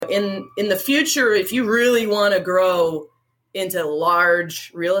in the future, if you really want to grow into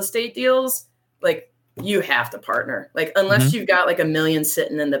large real estate deals, like you have to partner. Like unless you've got like $1 million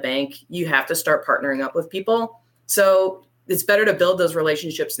sitting in the bank, you have to start partnering up with people. So it's better to build those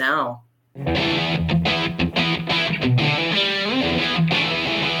relationships now.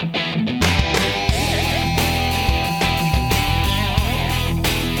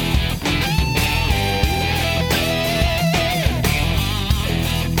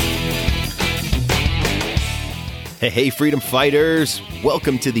 Hey, freedom fighters.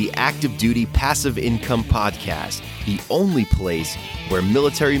 Welcome to the Active Duty Passive Income Podcast, the only place where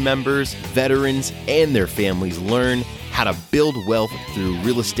military members, veterans, and their families learn how to build wealth through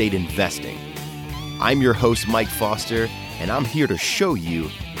real estate investing. I'm your host, Mike Foster, and I'm here to show you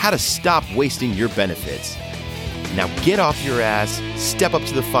how to stop wasting your benefits. Now get off your ass, step up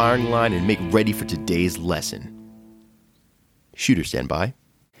to the firing line, and make ready for today's lesson. Shooter, stand by.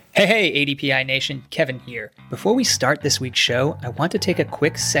 Hey, ADPI Nation, Kevin here. Before we start this week's show, I want to take a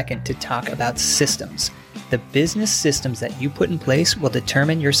quick second to talk about systems. The business systems that you put in place will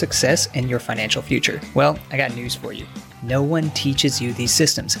determine your success and your financial future. Well, I got news for you. No one teaches you these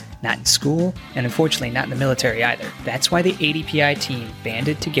systems, not in school, and unfortunately not in the military either. That's why the ADPI team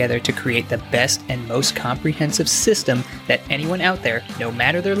banded together to create the best and most comprehensive system that anyone out there, no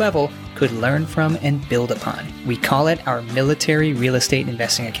matter their level, could learn from and build upon. We call it our Military Real Estate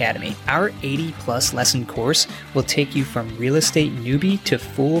Investing Academy. Our 80-plus lesson course will take you from real estate newbie to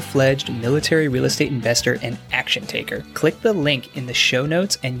full-fledged military real estate investor and action taker. Click the link in the show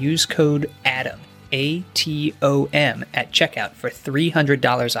notes and use code ATOM. ATOM at checkout for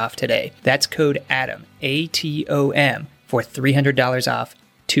 $300 off today. That's code ATOM, ATOM, for $300 off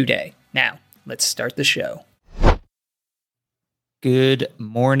today. Now, let's start the show. Good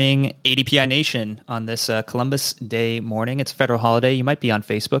morning, ADPI Nation, on this Columbus Day morning. It's a federal holiday. You might be on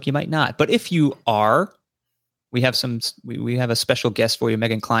Facebook, you might not. But if you are, we have a special guest for you,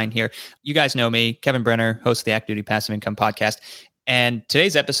 Meagan Klein here. You guys know me, Kevin Brenner, host of the Active Duty Passive Income Podcast. And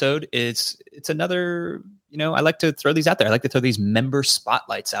today's episode it's another, I like to throw these out there. I like to throw these member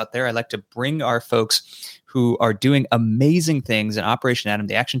spotlights out there. I like to bring our folks who are doing amazing things in Operation Atom,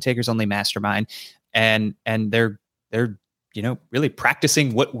 the Action Takers Only Mastermind, and they're really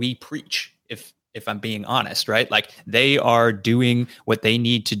practicing what we preach, if I'm being honest, right? Like they are doing what they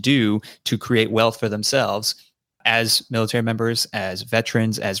need to do to create wealth for themselves as military members, as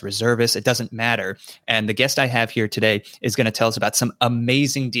veterans, as reservists. It doesn't matter. And the guest I have here today is going to tell us about some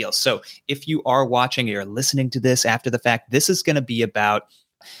amazing deals. So if you are watching, you're listening to this after the fact, this is going to be about,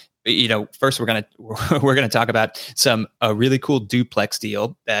 first we're going to talk about a really cool duplex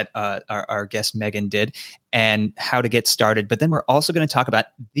deal that our guest Meagan did and how to get started. But then we're also going to talk about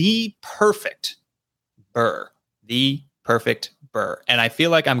the perfect BRRRR, And I feel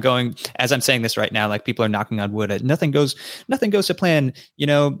like I'm going, as I'm saying this right now, like people are knocking on wood. Nothing goes to plan.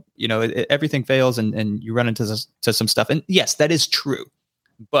 Everything fails, and you run into some stuff. And yes, that is true.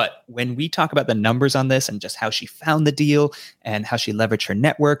 But when we talk about the numbers on this and just how she found the deal and how she leveraged her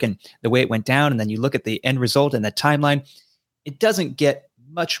network and the way it went down, and then you look at the end result and the timeline, it doesn't get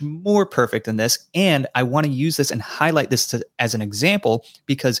much more perfect than this. And I want to use this and highlight this as an example,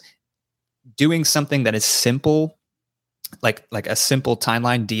 because doing something that is simple, like a simple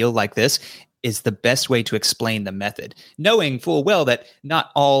timeline deal like this, is the best way to explain the method, knowing full well that not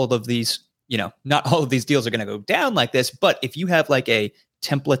all of these deals are going to go down like this. But if you have like a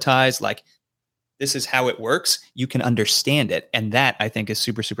templatized, like this is how it works, you can understand it. And that I think is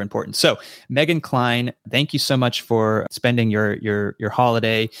super, super important. So Meagan Klein, thank you so much for spending your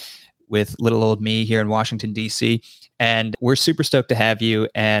holiday with little old me here in Washington, D.C. And we're super stoked to have you.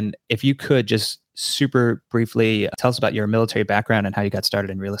 And if you could just super briefly tell us about your military background and how you got started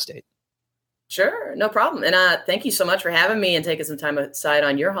in real estate. Sure, no problem. And thank you so much for having me and taking some time aside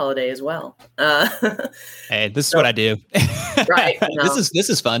on your holiday as well. Hey, this is what I do. Right. This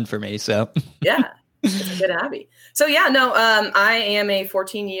is fun for me. So yeah, it's a good hobby. So I am a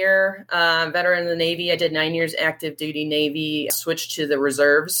 14-year veteran in the Navy. I did 9 years active duty Navy, switched to the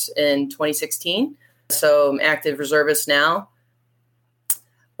reserves in 2016. So I'm active reservist now.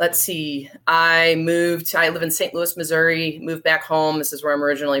 Let's see. I live in St. Louis, Missouri, moved back home. This is where I'm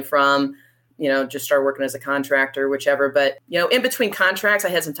originally from, just started working as a contractor, whichever. But, in between contracts, I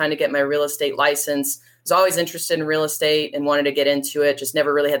had some time to get my real estate license. I was always interested in real estate and wanted to get into it. Just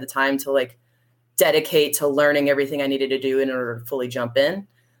never really had the time to dedicate to learning everything I needed to do in order to fully jump in.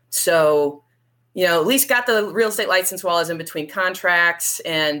 So, at least got the real estate license while I was in between contracts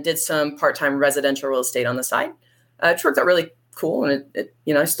and did some part-time residential real estate on the side, which worked out really cool. And it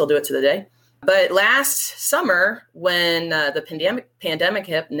I still do it to the day. But last summer, when the pandemic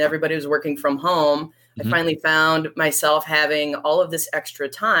hit and everybody was working from home, I finally found myself having all of this extra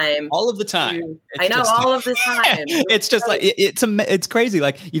time. All of the time. All of the time. It's just like, it's crazy.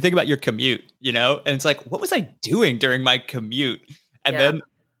 Like you think about your commute, and it's like, what was I doing during my commute? And then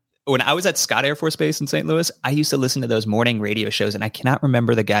when I was at Scott Air Force Base in St. Louis, I used to listen to those morning radio shows, and I cannot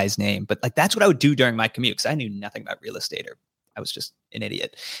remember the guy's name, but like, that's what I would do during my commute because I knew nothing about real estate, or I was just an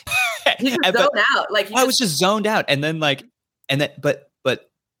idiot. You just zoned out. I was just zoned out. And then but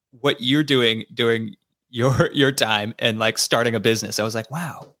what you're doing during your time and like starting a business, I was like,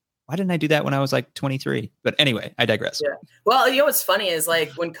 wow, why didn't I do that when I was like 23? But anyway, I digress. Yeah. Well, what's funny is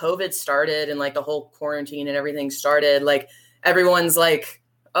like when COVID started and like the whole quarantine and everything started, like everyone's like,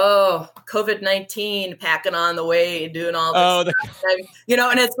 oh, COVID-19 packing on the way, doing all this stuff.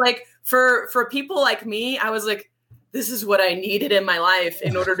 And it's like for people like me, I was like, this is what I needed in my life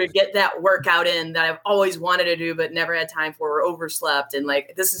in order to get that workout in that I've always wanted to do, but never had time for, or overslept. And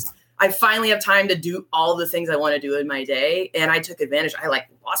like, I finally have time to do all the things I want to do in my day. And I took advantage. I like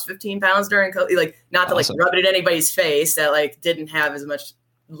lost 15 pounds during COVID, like not to awesome. like rub it in anybody's face that like didn't have as much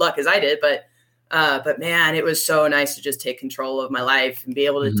luck as I did. But man, it was so nice to just take control of my life and be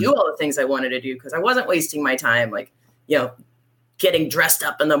able to do all the things I wanted to do. Cause I wasn't wasting my time, like, getting dressed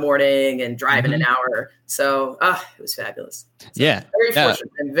up in the morning and driving an hour. So it was fabulous. So fortunate.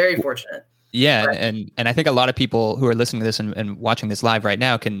 I'm very fortunate. Yeah. Right. And I think a lot of people who are listening to this and watching this live right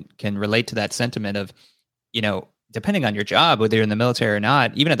now can relate to that sentiment of, depending on your job, whether you're in the military or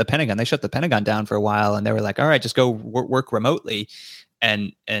not, even at the Pentagon, they shut the Pentagon down for a while and they were like, all right, just go work remotely.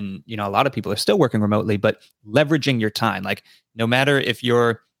 And a lot of people are still working remotely, but leveraging your time, like no matter if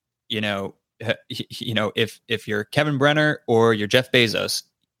you're, if you're Kevin Brenner or you're Jeff Bezos,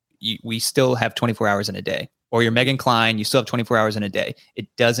 we still have 24 hours in a day. Or you're Meagan Klein, you still have 24 hours in a day.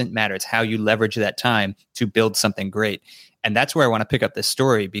 It doesn't matter. It's how you leverage that time to build something great. And that's where I want to pick up this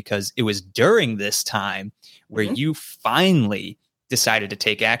story, because it was during this time where you finally decided to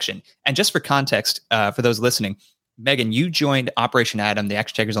take action. And just for context, for those listening, Meagan, you joined Operation Atom, the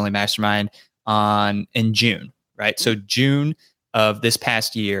Action Takers Only Mastermind, in June, right? So June of this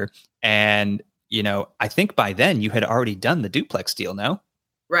past year. And, I think by then you had already done the duplex deal, no?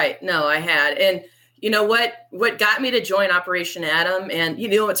 Right. No, I had. And what got me to join Operation Atom, and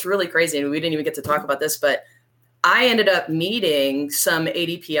it's really crazy, and we didn't even get to talk about this, but I ended up meeting some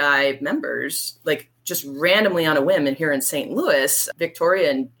ADPI members, like just randomly on a whim, and here in St. Louis,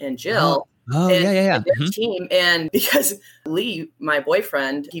 Victoria and Jill. Their team. And because Lee, my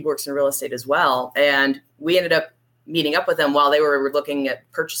boyfriend, he works in real estate as well. And we ended up meeting up with them while they were looking at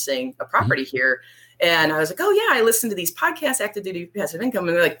purchasing a property here. And I was like, oh yeah, I listened to these podcasts, Active Duty Passive Income.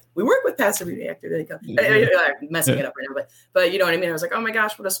 And they're like, we work with Passive Duty Active Income. I'm messing it up right now, but you know what I mean? I was like, oh my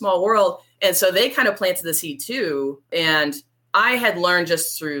gosh, what a small world. And so they kind of planted the seed too. And I had learned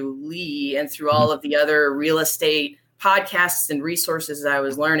just through Lee and through all of the other real estate podcasts and resources that I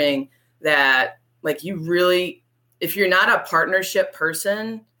was learning that like you really, if you're not a partnership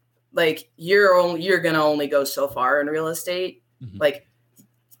person, like you're going to only go so far in real estate. Like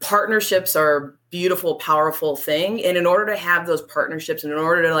partnerships are beautiful, powerful thing. And in order to have those partnerships and in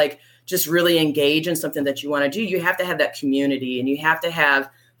order to like just really engage in something that you want to do, you have to have that community and you have to have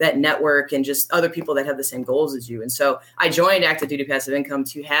that network and just other people that have the same goals as you. And so I joined Active Duty Passive Income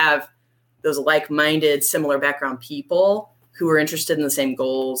to have those like-minded, similar background people who are interested in the same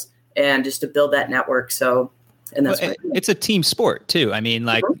goals and just to build that network. So, and that's it's a team sport too. I mean,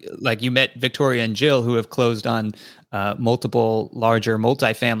 like you met Victoria and Jill, who have closed on multiple larger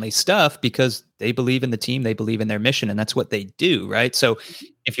multifamily stuff because they believe in the team, they believe in their mission, and that's what they do, right? So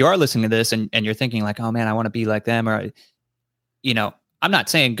if you are listening to this and you're thinking like, oh man, I want to be like them, or, I'm not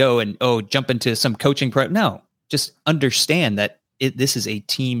saying go and, jump into some coaching program. No, just understand that this is a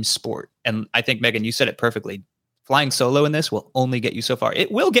team sport. And I think, Meagan, you said it perfectly. Flying solo in this will only get you so far.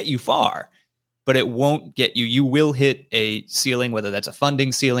 It will get you far, but it won't get you. You will hit a ceiling, whether that's a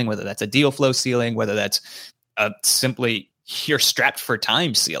funding ceiling, whether that's a deal flow ceiling, whether that's simply you're strapped for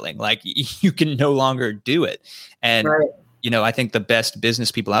time ceiling. Like you can no longer do it. And, I think the best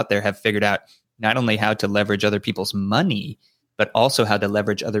business people out there have figured out not only how to leverage other people's money, but also how to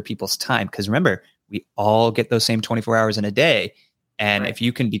leverage other people's time. Because remember, we all get those same 24 hours in a day. And if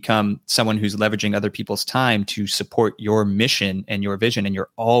you can become someone who's leveraging other people's time to support your mission and your vision, and you're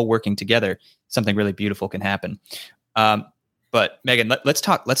all working together, something really beautiful can happen. But Meagan, let's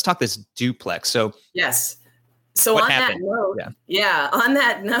talk this duplex. So yes. So on happened? That note, on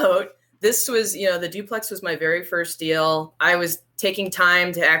that note, this was, the duplex was my very first deal. I was taking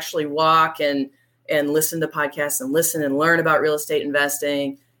time to actually walk and listen to podcasts and listen and learn about real estate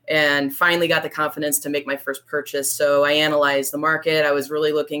investing. and finally got the confidence to make my first purchase. So I analyzed the market. I was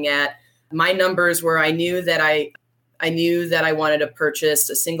really looking at my numbers where I knew that I wanted to purchase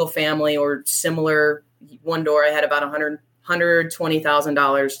a single family or similar one door. I had about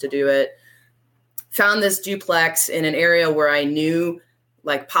 $120,000 to do it. Found this duplex in an area where I knew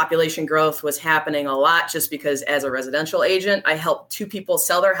like population growth was happening a lot, just because as a residential agent, I helped 2 people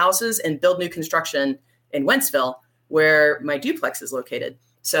sell their houses and build new construction in Wentzville, where my duplex is located.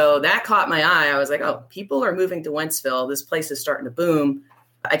 So that caught my eye. I was like, oh, people are moving to Wentzville. This place is starting to boom.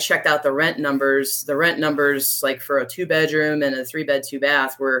 I checked out the rent numbers. The rent numbers, like for a 2-bedroom and a 3-bed,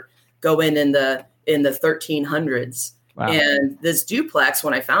 2-bath, were going in the 1,300s. Wow. And this duplex,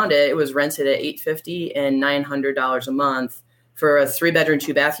 when I found it, it was rented at $850 and $900 a month for a 3-bedroom,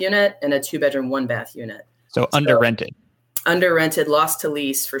 2-bath unit and a 2-bedroom, 1-bath unit. So under-rented. Under-rented, lost to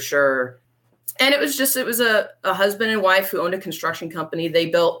lease for sure. And it was a husband and wife who owned a construction company. They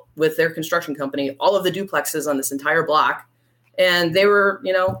built with their construction company all of the duplexes on this entire block. And they were,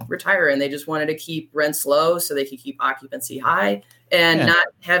 retiring. They just wanted to keep rents low so they could keep occupancy high and not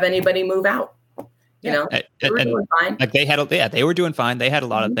have anybody move out. They were doing fine. Like they were doing fine. They had a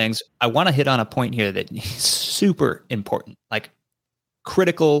lot of things. I want to hit on a point here that is super important, like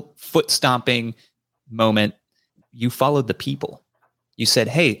critical foot stomping moment. You followed the people. You said,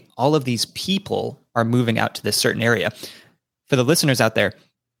 hey, all of these people are moving out to this certain area. For the listeners out there,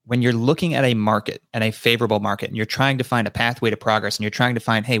 when you're looking at a market and a favorable market and you're trying to find a pathway to progress and you're trying to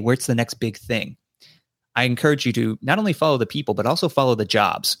find, hey, where's the next big thing? I encourage you to not only follow the people, but also follow the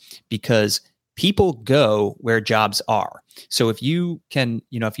jobs, because people go where jobs are. So if you can,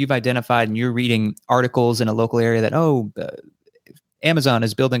 if you've identified and you're reading articles in a local area that, Amazon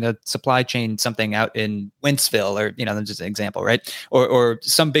is building a supply chain, something out in Wentzville, or, that's just an example, right? Or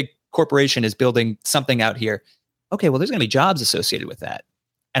some big corporation is building something out here. Okay, well, there's going to be jobs associated with that.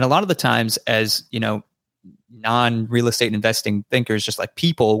 And a lot of the times as, non-real estate investing thinkers, just like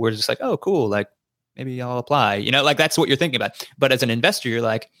people, we're just like, oh, cool. Like maybe I'll apply, like that's what you're thinking about. But as an investor, you're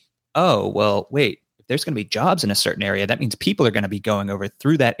like, oh, well, wait, if there's going to be jobs in a certain area, that means people are going to be going over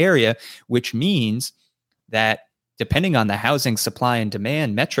through that area, which means that depending on the housing supply and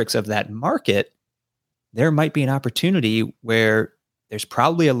demand metrics of that market, there might be an opportunity where there's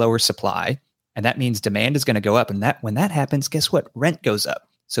probably a lower supply, and that means demand is going to go up. And when that happens, guess what? Rent goes up.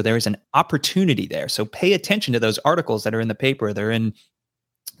 So there is an opportunity there. So pay attention to those articles that are in the paper. They're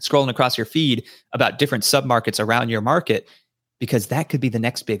scrolling across your feed about different submarkets around your market, because that could be the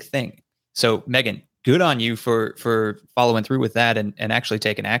next big thing. So Meagan, good on you for following through with that and actually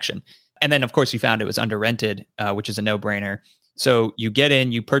taking action. And then, of course, you found it was under-rented, which is a no-brainer. So you get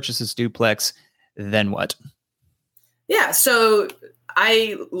in, you purchase this duplex, then what? Yeah, so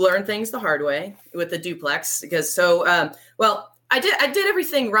I learned things the hard way with the duplex because I did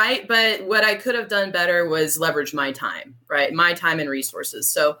everything right, but what I could have done better was leverage my time, right? My time and resources.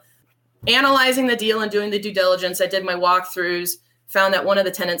 So analyzing the deal and doing the due diligence, I did my walkthroughs, found that one of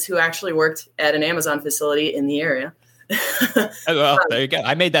the tenants who actually worked at an Amazon facility in the area. Well, there you go.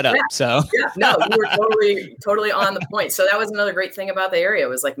 I made that up. Yeah, so no, you were totally on the point. So that was another great thing about the area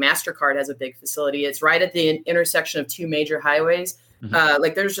was like MasterCard has a big facility. It's right at the intersection of 2 major highways.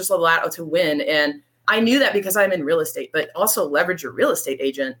 Mm-hmm. There's just a lot to win. And I knew that because I'm in real estate, but also leverage your real estate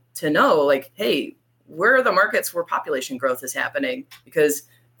agent to know like, hey, where are the markets where population growth is happening? Because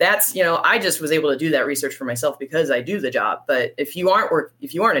that's, I just was able to do that research for myself because I do the job. But if you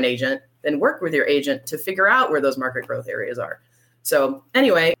aren't an agent, then work with your agent to figure out where those market growth areas are. So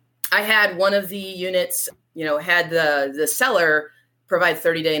anyway, I had one of the units, had the seller provide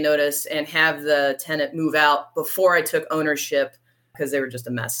 30-day notice and have the tenant move out before I took ownership because they were just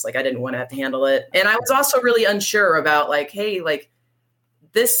a mess. Like I didn't want to have to handle it. And I was also really unsure about like, hey, like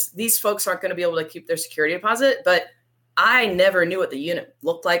these folks aren't going to be able to keep their security deposit, but I never knew what the unit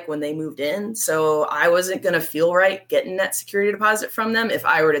looked like when they moved in. So I wasn't going to feel right getting that security deposit from them if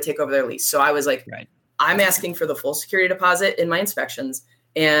I were to take over their lease. So I was like, right. I'm asking for the full security deposit in my inspections.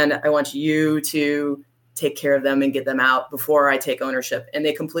 And I want you to take care of them and get them out before I take ownership. And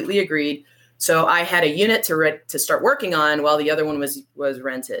they completely agreed. So I had a unit to start working on while the other one was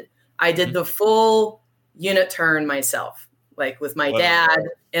rented. I did the full unit turn myself, like with my dad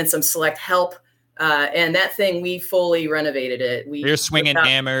and some select help. And that thing, we fully renovated it. You're swinging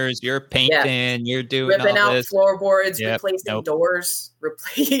hammers, you're painting, you're doing ripping all out this. Floorboards, replacing doors,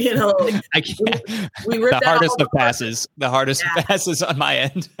 I can't. we ripped the hardest of passes. The hardest of passes on my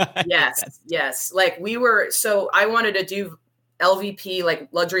end. Yes. Like I wanted to do LVP, like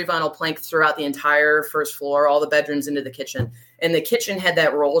luxury vinyl plank throughout the entire first floor, all the bedrooms into the kitchen. And the kitchen had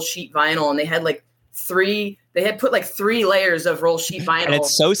that roll sheet vinyl and they had like they had put like 3 layers of roll sheet vinyl. And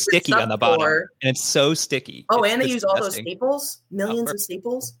it's so sticky on the bottom. And it's so sticky. Oh, it's and they use all those staples, millions of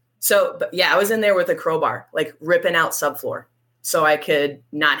staples. So, but yeah, I was in there with a crowbar, like ripping out subfloor so I could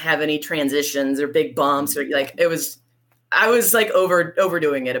not have any transitions or big bumps or like I was like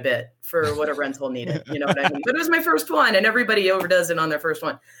overdoing it a bit for what a rental needed. You know what I mean? But it was my first one and everybody overdoes it on their first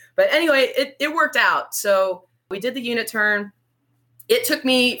one. But anyway, it worked out. So we did the unit turn. It took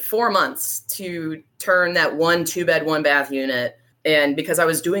me 4 months to turn that 1 2-bed, 1-bath unit. And because I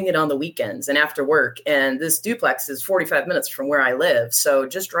was doing it on the weekends and after work, and this duplex is 45 minutes from where I live. So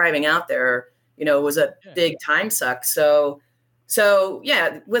just driving out there, was a big time suck. So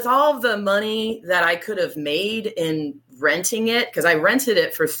yeah, with all of the money that I could have made in renting it, because I rented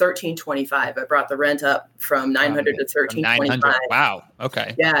it for $1,325. I brought the rent up from $900 to $1,325. Wow.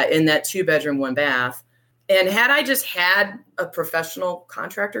 Okay. Yeah, in that 2-bedroom, 1-bath. And had I just had a professional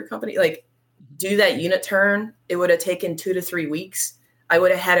contractor company, like do that unit turn, it would have taken 2 to 3 weeks. I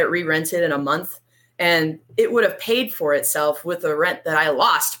would have had it re-rented in a month, and it would have paid for itself with the rent that I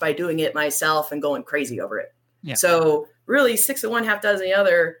lost by doing it myself and going crazy over it. Yeah. So really 6 of one, half dozen the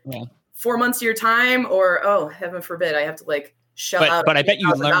other, 4 months of your time, or, oh, heaven forbid, I have to like shell out. But I bet you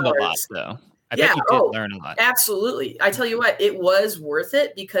learned a lot though. I bet you did learn a lot. Absolutely. I tell you what, it was worth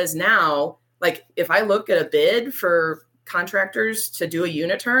it because now, like if I look at a bid for contractors to do a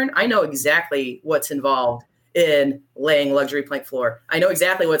unit turn, I know exactly what's involved in laying luxury plank floor. I know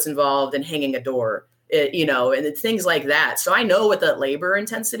exactly what's involved in hanging a door, and things like that. So I know what the labor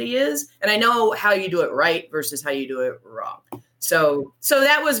intensity is, and I know how you do it right versus how you do it wrong. So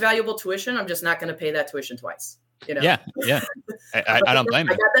that was valuable tuition. I'm just not going to pay that tuition twice. Yeah. I don't blame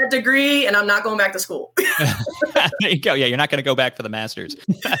you. I got that degree and I'm not going back to school. There you go. Yeah. You're not going to go back for the master's.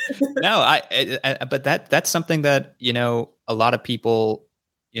 No, but that's something that, a lot of people,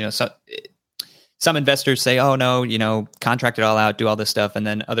 some investors say, oh no, contract it all out, do all this stuff. And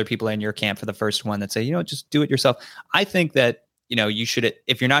then other people are in your camp for the first one that say, just do it yourself. I think that, you should,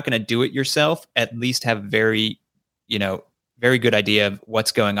 if you're not going to do it yourself, at least have very good idea of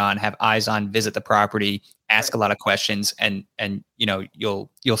what's going on, have eyes on, visit the property, ask a lot of questions, and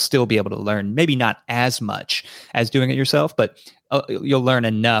you'll still be able to learn, maybe not as much as doing it yourself, but you'll learn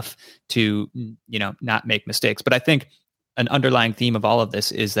enough to, not make mistakes. But I think an underlying theme of all of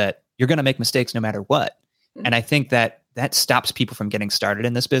this is that you're going to make mistakes no matter what. Mm-hmm. And I think that stops people from getting started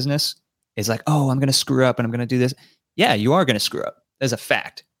in this business. Is like, oh, I'm going to screw up and I'm going to do this. Yeah, you are going to screw up. There's a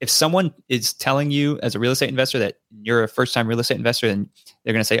fact. If someone is telling you as a real estate investor that you're a first-time real estate investor, then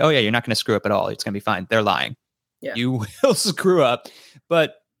they're going to say, oh yeah, you're not going to screw up at all. It's going to be fine. They're lying. Yeah. You will screw up,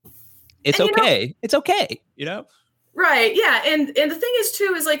 but it's okay. It's okay. Right. Yeah. And the thing is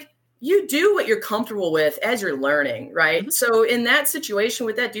too, is like, you do what you're comfortable with as you're learning. Right. Mm-hmm. So in that situation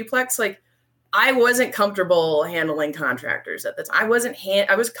with that duplex, like I wasn't comfortable handling contractors at the time. I wasn't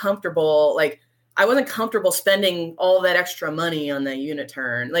comfortable spending all that extra money on the unit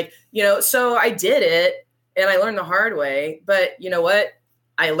turn. So I did it and I learned the hard way, but you know what?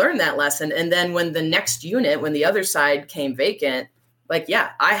 I learned that lesson. And then when the next unit, when the other side came vacant,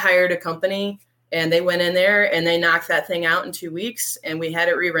 I hired a company and they went in there and they knocked that thing out in 2 weeks and we had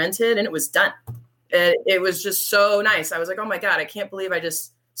it re-rented and it was done. It was just so nice. I was like, oh my God, I can't believe I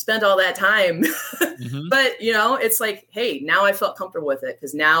just spent all that time. Mm-hmm. But it's like, hey, now I felt comfortable with it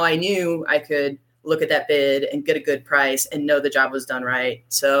because now I knew I could look at that bid and get a good price and know the job was done right.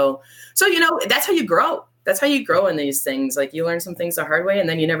 So that's how you grow. That's how you grow in these things. Like you learn some things the hard way and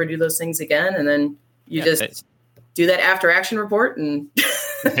then you never do those things again. And then you just do that after action report and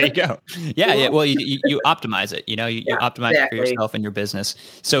there you go. Yeah. Yeah. Well, you optimize it, you optimize it for yourself and your business.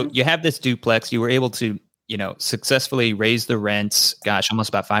 So you have this duplex, you were able to, successfully raise the rents, almost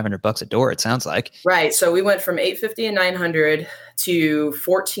about $500 a door, it sounds like. Right. So we went from $850 and $900 to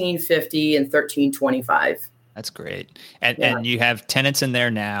 $1,450 and $1,325. That's great. And you have tenants in there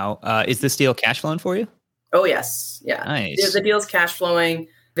now. Is this deal cash flowing for you? Oh, yes. Yeah. Nice. The deal's cash flowing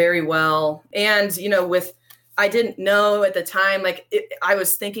very well. And, I didn't know at the time, I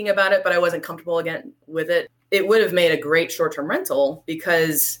was thinking about it, but I wasn't comfortable again with it. It would have made a great short-term rental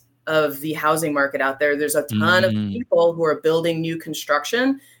because of the housing market out there. There's a ton of people who are building new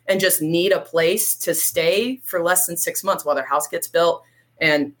construction and just need a place to stay for less than 6 months while their house gets built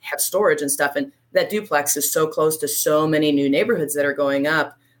and have storage and stuff. And that duplex is so close to so many new neighborhoods that are going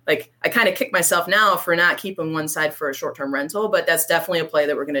up. I kind of kick myself now for not keeping one side for a short-term rental, but that's definitely a play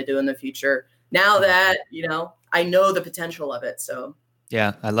that we're going to do in the future. Now that, I know the potential of it. So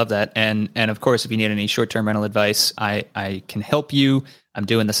yeah, I love that. And of course, if you need any short-term rental advice, I can help you. I'm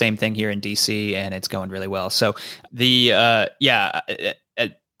doing the same thing here in DC and it's going really well. So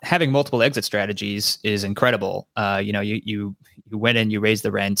having multiple exit strategies is incredible. You went in, you raised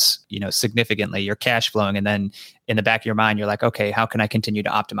the rents, significantly, you're cash flowing. And then in the back of your mind, you're like, okay, how can I continue to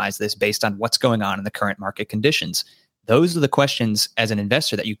optimize this based on what's going on in the current market conditions? Those are the questions as an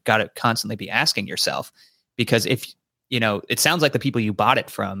investor that you've got to constantly be asking yourself, because if, it sounds like the people you bought it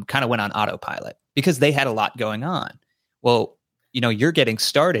from kind of went on autopilot because they had a lot going on. Well, you're getting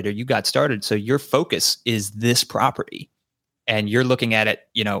started, or you got started. So your focus is this property, and you're looking at it,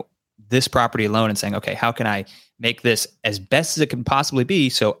 this property alone, and saying, okay, how can I make this as best as it can possibly be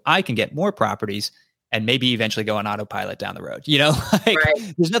so I can get more properties and maybe eventually go on autopilot down the road?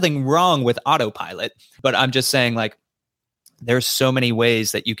 Right. There's nothing wrong with autopilot, but I'm just saying, like, there's so many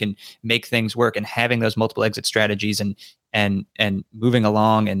ways that you can make things work, and having those multiple exit strategies and moving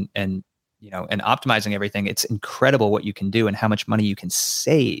along and optimizing everything. It's incredible what you can do and how much money you can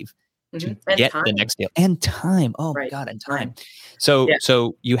save to get the next deal, and time. Oh my God. And time. So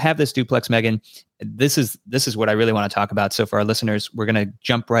you have this duplex, Meagan. This is what I really want to talk about. So for our listeners, we're going to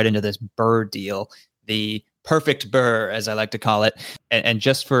jump right into this BRRRR deal, the perfect BRRRR, as I like to call it. And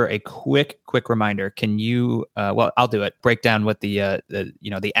just for a quick reminder, can you, I'll do it. Break down what the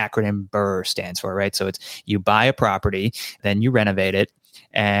acronym BRRRR stands for, right? So it's, you buy a property, then you renovate it,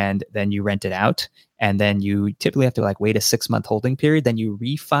 and then you rent it out. And then you typically have to wait a 6-month holding period. Then you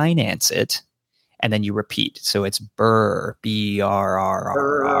refinance it, and then you repeat. So it's BRRRR,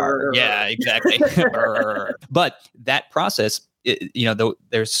 BRRRR. Yeah, exactly. BRRRR. But that process,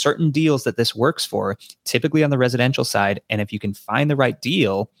 there's certain deals that this works for, typically on the residential side. And if you can find the right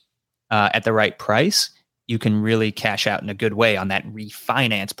deal at the right price, you can really cash out in a good way on that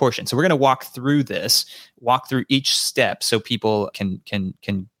refinance portion. So we're going to walk through each step so people can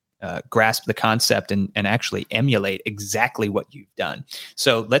grasp the concept and actually emulate exactly what you've done.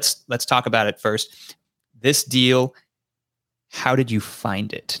 So let's talk about it first. This deal, how did you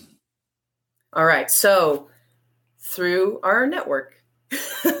find it? All right. So through our network,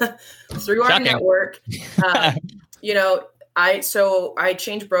 I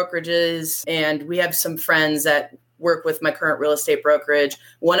changed brokerages, and we have some friends that work with my current real estate brokerage.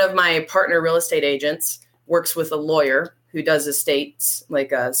 One of my partner real estate agents works with a lawyer who does estates,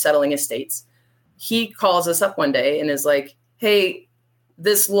 settling estates. He calls us up one day and is like, hey,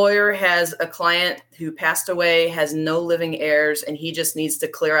 this lawyer has a client who passed away, has no living heirs, and he just needs to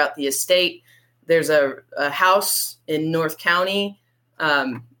clear out the estate. There's a house in North County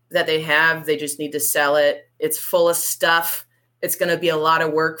that they have. They just need to sell it. It's full of stuff. It's going to be a lot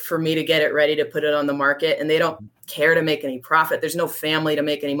of work for me to get it ready to put it on the market. And they don't care to make any profit. There's no family to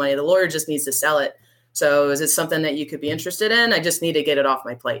make any money. The lawyer just needs to sell it. So is it something that you could be interested in? I just need to get it off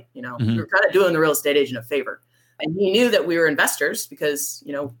my plate. We were kind of doing the real estate agent a favor. And he knew that we were investors because,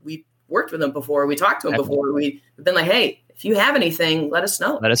 we worked with him before. We talked to him before. We've been like, hey, if you have anything, let us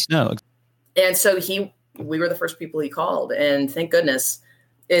know. And so we were the first people he called. And thank goodness,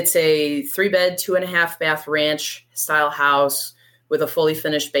 it's a 3-bed, 2.5-bath ranch style house with a fully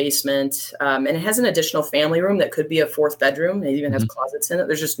finished basement. And it has an additional family room that could be a 4th bedroom. It even has closets in it.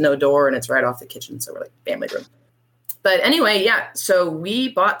 There's just no door, and it's right off the kitchen. So we're like, family room. But anyway, yeah. So we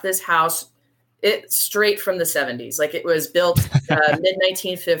bought this house straight from the 70s. It was built mid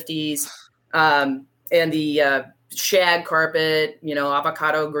 1950s. And the shag carpet,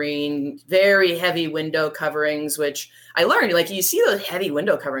 avocado green, very heavy window coverings, which I learned, you see those heavy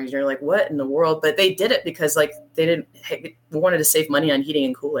window coverings and you're like, what in the world? But they did it because they wanted to save money on heating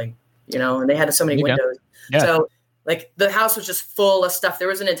and cooling, and they had so many windows. Yeah. So the house was just full of stuff. There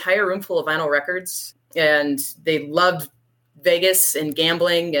was an entire room full of vinyl records, and they loved Vegas and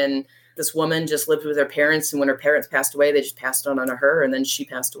gambling. And this woman just lived with her parents. And when her parents passed away, they just passed on to her. And then she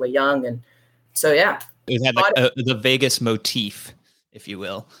passed away young. And so, yeah. It had the Vegas motif, if you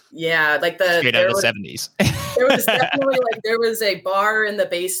will. Yeah, straight out of the 70s. There was definitely there was a bar in the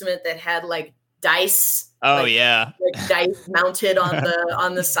basement that had dice. Oh yeah, dice mounted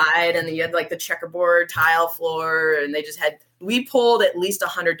on the side, and you had the checkerboard tile floor, and we pulled at least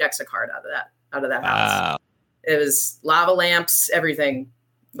 100 decks of cards out of that house. Wow. It was lava lamps, everything,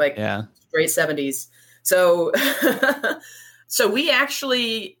 straight 70s. So, so we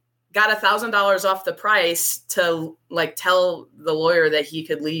actually got $1,000 off the price to tell the lawyer that he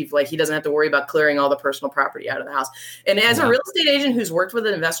could leave. He doesn't have to worry about clearing all the personal property out of the house. And as a real estate agent who's worked with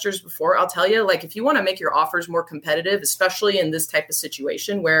investors before, I'll tell you, if you want to make your offers more competitive, especially in this type of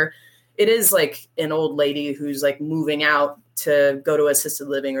situation where it is an old lady who's moving out to go to assisted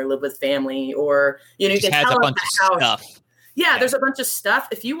living or live with family, or, you can tell them the house. Stuff. Yeah, there's a bunch of stuff.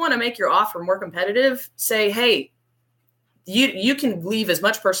 If you want to make your offer more competitive, say, hey, you can leave as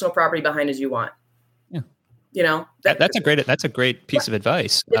much personal property behind as you want. Yeah. That's a great piece of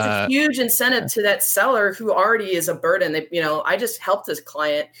advice. It's a huge incentive to that seller who already is a burden. I just helped this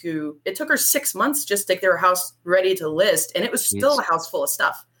client who it took her 6 months just to get their house ready to list, and it was still a house full of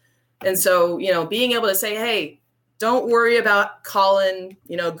stuff. And so, being able to say, hey, don't worry about calling,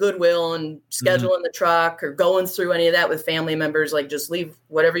 Goodwill and scheduling the truck or going through any of that with family members. Like, just leave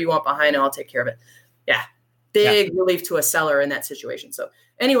whatever you want behind and I'll take care of it. Yeah. Big relief to a seller in that situation. So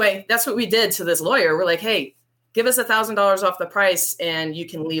anyway, that's what we did to this lawyer. We're like, hey, give us $1,000 off the price and you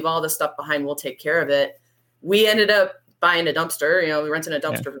can leave all the stuff behind. We'll take care of it. We ended up buying a dumpster. We rented a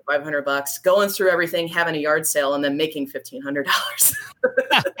dumpster for $500, going through everything, having a yard sale, and then making $1,500.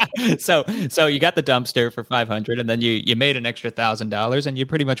 So you got the dumpster for $500, and then you made an extra $1,000, and you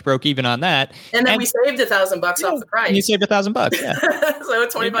pretty much broke even on that. And then we saved $1,000 off the price. And you saved $1,000. Yeah. So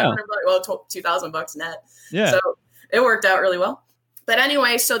 $2,500. Well, $2,000 net. Yeah. So it worked out really well. But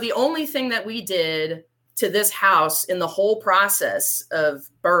anyway, so the only thing that we did to this house in the whole process of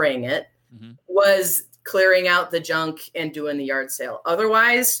BRRRRing it was clearing out the junk and doing the yard sale.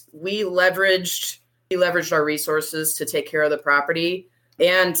 Otherwise, we leveraged our resources to take care of the property.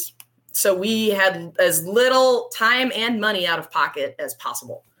 And so we had as little time and money out of pocket as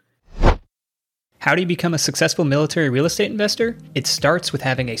possible. How do you become a successful military real estate investor? It starts with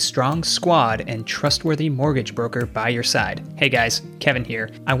having a strong squad and trustworthy mortgage broker by your side. Hey guys, Kevin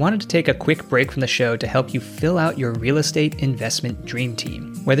here. I wanted to take a quick break from the show to help you fill out your real estate investment dream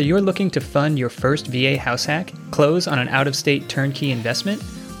team. Whether you're looking to fund your first VA house hack, close on an out-of-state turnkey investment,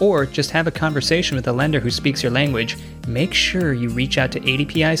 or just have a conversation with a lender who speaks your language, make sure you reach out to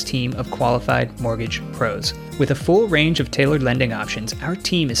ADPI's team of qualified mortgage pros. With a full range of tailored lending options, our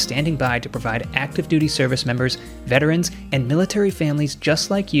team is standing by to provide active duty service members, veterans, and military families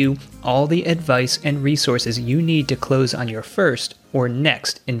just like you all the advice and resources you need to close on your first or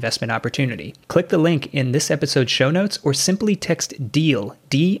next investment opportunity. Click the link in this episode's show notes or simply text DEAL,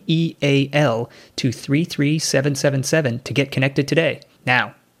 DEAL, to 33777 to get connected today.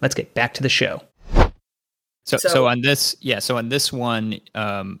 Now, let's get back to the show. So on this one,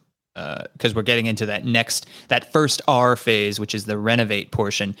 because we're getting into that first R phase, which is the renovate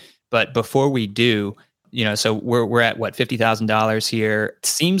portion. But before we do, so we're at what, $50,000 here. It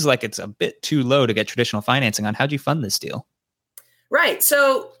seems like it's a bit too low to get traditional financing on. How'd you fund this deal? Right.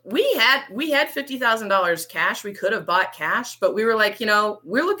 So we had $50,000 cash. We could have bought cash, but we were like,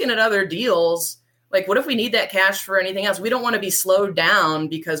 we're looking at other deals. Like, what if we need that cash for anything else? We don't want to be slowed down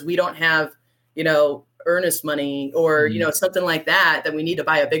because we don't have, earnest money or, something like that we need to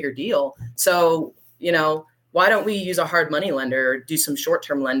buy a bigger deal. So, why don't we use a hard money lender or do some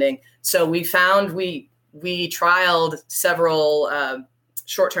short-term lending? So we found we trialed several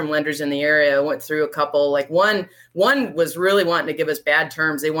short-term lenders in the area, went through a couple. Like one was really wanting to give us bad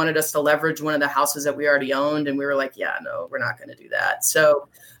terms. They wanted us to leverage one of the houses that we already owned. And we were like, yeah, no, we're not going to do that. So,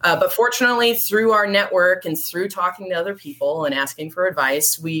 but fortunately through our network and through talking to other people and asking for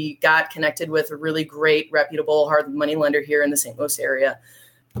advice, we got connected with a really great, reputable hard money lender here in the St. Louis area,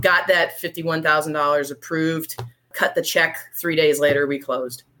 got that $51,000 approved, cut the check. 3 days later, we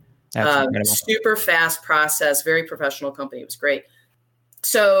closed. Super fast process, very professional company. It was great.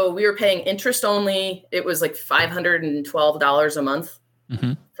 So we were paying interest only. It was like $512 a month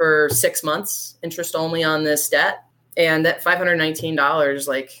for 6 months, interest only on this debt. And that $519,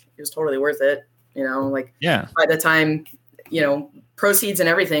 like, it was totally worth it. By the time, proceeds and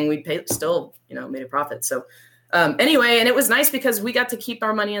everything, we'd pay still, made a profit. So anyway, and it was nice because we got to keep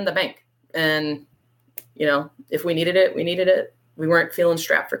our money in the bank. And, if we needed it, we needed it. We weren't feeling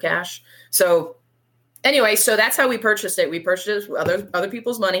strapped for cash. So anyway, so that's how we purchased it. We purchased it with other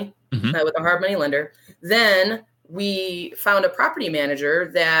people's money with a hard money lender. Then we found a property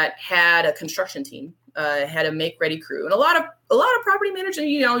manager that had a construction team, had a make-ready crew. And a lot of property managers,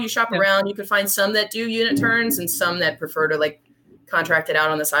 you shop around, you can find some that do unit turns and some that prefer to contract it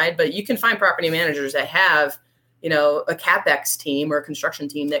out on the side. But you can find property managers that have, a CapEx team or a construction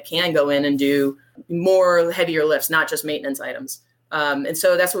team that can go in and do more heavier lifts, not just maintenance items. And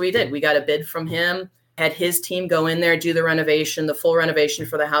so that's what we did. We got a bid from him, had his team go in there, do the renovation. The full renovation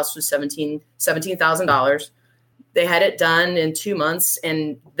for the house was $17,000. They had it done in 2 months.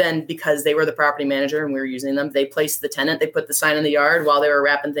 And then because they were the property manager and we were using them, they placed the tenant. They put the sign in the yard while they were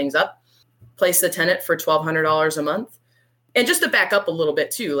wrapping things up, placed the tenant for $1,200 a month. And just to back up a little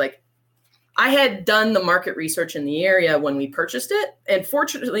bit too, I had done the market research in the area when we purchased it. And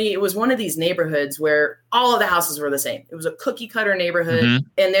fortunately, it was one of these neighborhoods where all of the houses were the same. It was a cookie cutter neighborhood.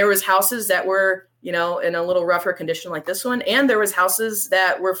 And there was houses that were, in a little rougher condition like this one. And there was houses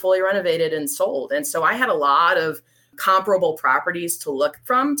that were fully renovated and sold. And so I had a lot of comparable properties to look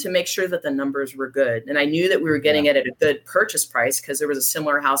from to make sure that the numbers were good. And I knew that we were getting it at a good purchase price because there was a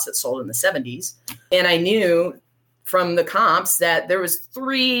similar house that sold in the 70s. And I knew from the comps that there was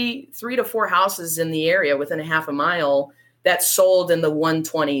three to four houses in the area within a half a mile that sold in the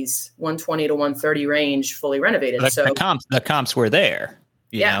 120s, 120 to 130 range, fully renovated. So the comps were there,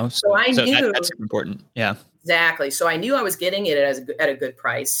 you know. So I knew that's important. Yeah, exactly. So I knew I was getting it at a good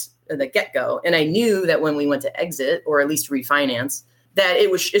price at the get-go. And I knew that when we went to exit or at least refinance, that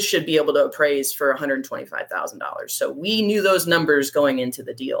it should be able to appraise for $125,000. So we knew those numbers going into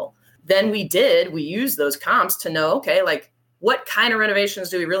the deal. Then we used those comps to know, okay, like what kind of renovations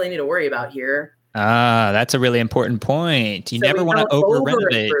do we really need to worry about here? That's a really important point. You never want to over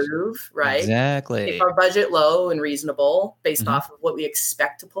renovate, right? Exactly. Keep our budget low and reasonable based off of what we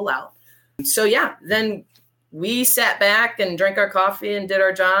expect to pull out. So then we sat back and drank our coffee and did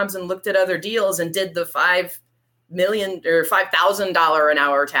our jobs and looked at other deals and did the $5 million or $5,000 an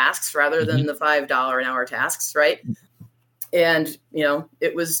hour tasks rather than the $5 an hour tasks, right? And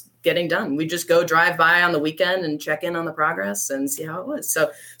it was getting done. We just go drive by on the weekend and check in on the progress and see how it was. So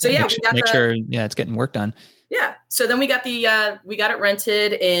yeah, make sure it's getting work done. Yeah. So then we got we got it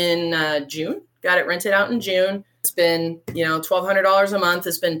rented in June. Got it rented out in June. It's been $1,200 a month.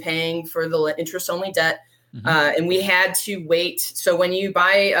 It's been paying for the interest only debt, and we had to wait. So when you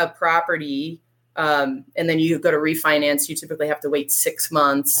buy a property and then you go to refinance, you typically have to wait 6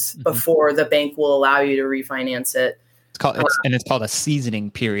 months before the bank will allow you to refinance it. It's called a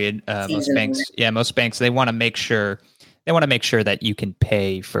seasoning period. Most banks, they want to make sure that you can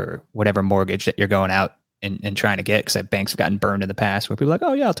pay for whatever mortgage that you're going out and trying to get, because banks have gotten burned in the past where people are like,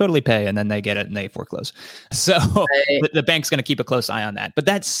 oh yeah, I'll totally pay. And then they get it and they foreclose. So the bank's going to keep a close eye on that, but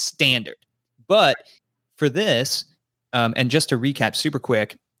that's standard. But for this, and just to recap super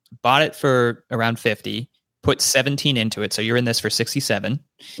quick, bought it for around 50, put 17 into it. So you're in this for 67.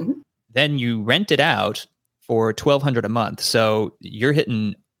 Then you rent it out for $1,200 a month. So you're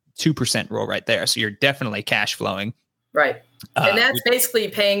hitting 2% roll right there. So you're definitely cash flowing. Right. And that's basically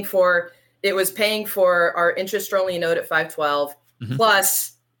paying for our interest only note at 512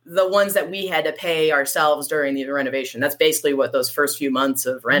 plus the ones that we had to pay ourselves during the renovation. That's basically what those first few months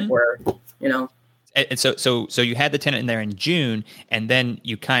of rent were, And so you had the tenant in there in June, and then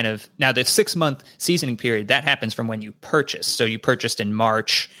you now the 6-month seasoning period, that happens from when you purchase. So you purchased in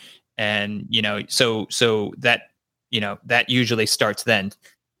March. And, so that, that usually starts then.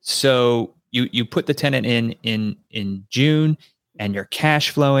 So you put the tenant in June and you're cash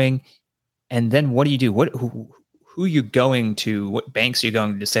flowing. And then what do you do? Who are you going to, what banks are you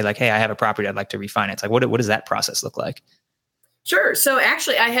going to say like, hey, I have a property I'd like to refinance? Like, what does that process look like? Sure. So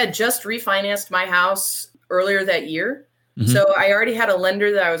actually I had just refinanced my house earlier that year. So I already had a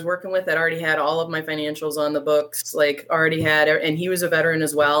lender that I was working with that already had all of my financials on the books, and he was a veteran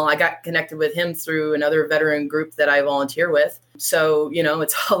as well. I got connected with him through another veteran group that I volunteer with. So,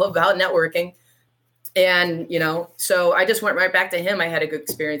 it's all about networking. And, so I just went right back to him. I had a good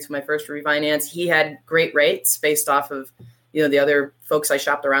experience with my first refinance. He had great rates based off of, the other folks I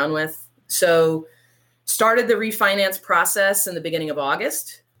shopped around with. So started the refinance process in the beginning of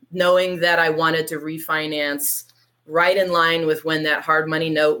August, knowing that I wanted to refinance right in line with when that hard money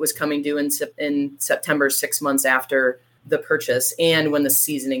note was coming due in September, 6 months after the purchase and when the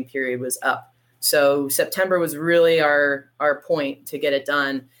seasoning period was up. So September was really our point to get it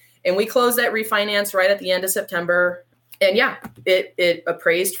done. And we closed that refinance right at the end of September. And it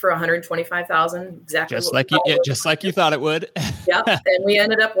appraised for $125,000, exactly. Just like you thought it would. Yep. And we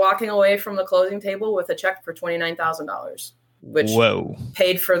ended up walking away from the closing table with a check for $29,000. Which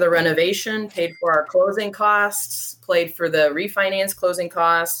paid for the renovation, paid for our closing costs, paid for the refinance closing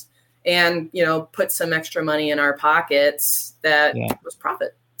costs, and, put some extra money in our pockets that was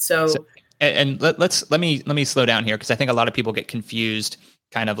profit. So let me slow down here, because I think a lot of people get confused,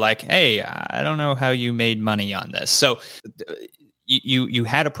 kind of like, hey, I don't know how you made money on this. So you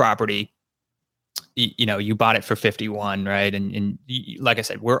had a property, you bought it for 51, right? And like I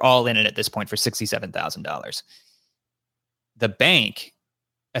said, we're all in it at this point for $67,000. The bank,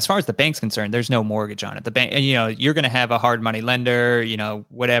 as far as the bank's concerned, there's no mortgage on it. The bank, you're going to have a hard money lender,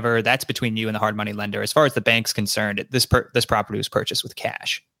 whatever. That's between you and the hard money lender. As far as the bank's concerned, this property was purchased with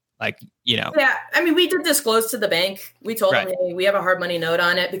cash. Yeah, I mean, we did disclose to the bank. We told them, hey, we have a hard money note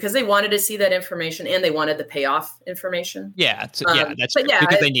on it, because they wanted to see that information and they wanted the payoff information. Yeah. That's as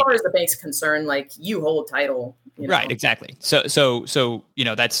far as the bank's concerned, you hold title. Right. Exactly. So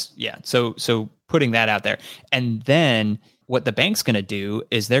that's, So putting that out there, and then what the bank's going to do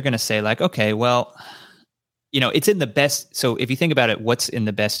is they're going to say like, okay, well, it's in the best. So if you think about it, what's in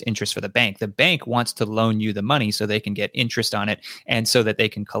the best interest for the bank? The bank wants to loan you the money so they can get interest on it, and so that they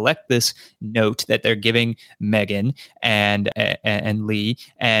can collect this note that they're giving Meagan and Lee,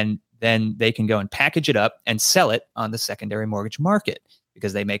 and then they can go and package it up and sell it on the secondary mortgage market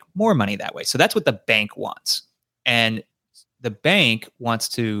because they make more money that way. So that's what the bank wants. And the bank wants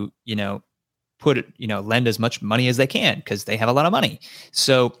to, put it, lend as much money as they can because they have a lot of money.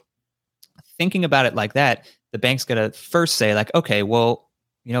 So thinking about it like that, the bank's going to first say like, okay, well,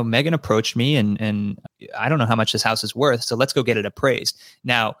 Meagan approached me and I don't know how much this house is worth, so let's go get it appraised.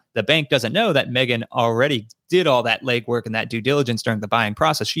 Now, the bank doesn't know that Meagan already did all that legwork and that due diligence during the buying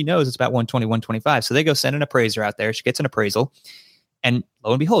process. She knows it's about 120, 125. So they go send an appraiser out there. She gets an appraisal, and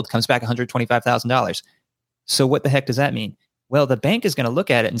lo and behold, comes back $125,000. So what the heck does that mean? Well, the bank is going to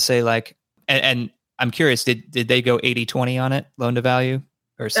look at it and say like, and I'm curious, did they go 80-20 on it, loan to value?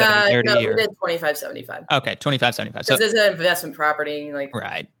 Or 70-30? No, we did 25-75. Okay, 25-75. So this is an investment property, like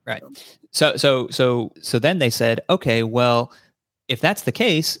right. So then they said, okay, well, if that's the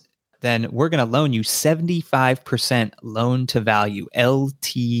case, then we're going to loan you 75% loan to value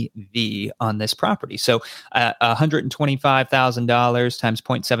LTV on this property. So $125,000 times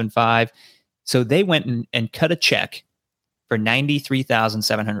 0.75. So they went and cut a check for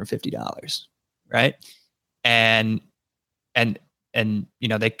 $93,750, right? And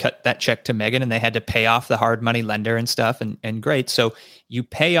they cut that check to Meagan, and they had to pay off the hard money lender and stuff, and great. So you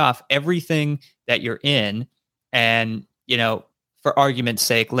pay off everything that you're in, and for argument's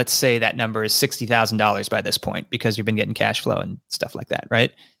sake, let's say that number is $60,000 by this point because you've been getting cash flow and stuff like that,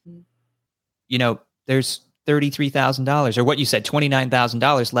 right? Mm-hmm. There's $33,000, or what you said,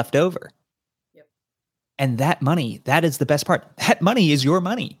 $29,000 left over. Yep. And that money, that is the best part. That money is your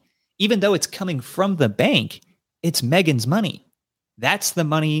money. Even though it's coming from the bank, it's Meagan's money. That's the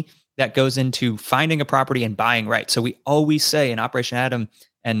money that goes into finding a property and buying right. So we always say in Operation Adam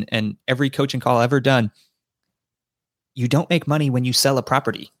and every coaching call ever done, you don't make money when you sell a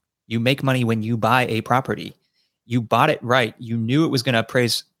property. You make money when you buy a property. You bought it right. You knew it was going to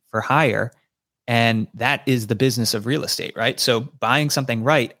appraise for higher. And that is the business of real estate, right? So buying something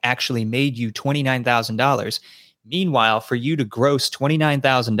right actually made you $29,000. Meanwhile, for you to gross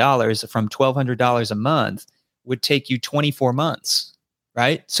 $29,000 from $1,200 a month would take you 24 months,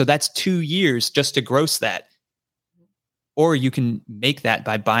 right? So that's 2 years just to gross that. Or you can make that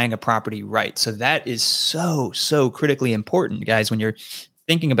by buying a property right. So that is so, so critically important, guys. When you're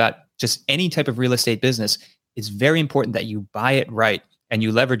thinking about just any type of real estate business, it's very important that you buy it right and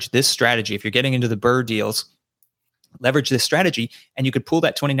you leverage this strategy. If you're getting into the BRRRR deals, leverage this strategy, and you could pull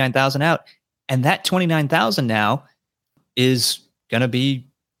that $29,000 out. And that $29,000 now is going to be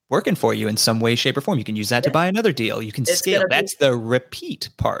working for you in some way, shape, or form. You can use that to buy another deal. You can scale. That's the repeat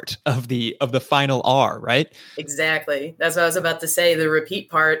part of the final R, right? Exactly. That's what I was about to say. The repeat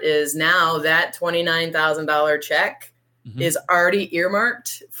part is now that $29,000 check is already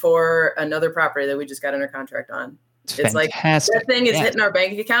earmarked for another property that we just got under contract on. It's like that thing is hitting our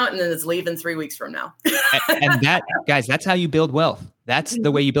bank account and then it's leaving 3 weeks from now. and that, guys, that's how you build wealth. That's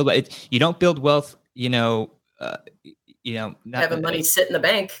the way you build wealth. You don't build wealth, having money sit in the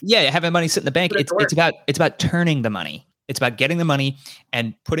bank. Yeah, having money sit in the bank. It's about turning the money. It's about getting the money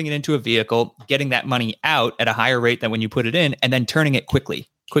and putting it into a vehicle, getting that money out at a higher rate than when you put it in, and then turning it quickly.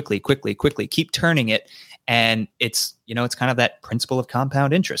 Keep turning it. And it's kind of that principle of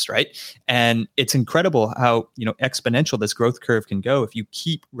compound interest, right? And it's incredible how, exponential this growth curve can go if you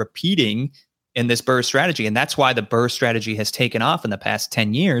keep repeating in this BRRRR strategy. And that's why the BRRRR strategy has taken off in the past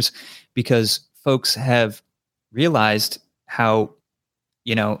 10 years, because folks have realized how,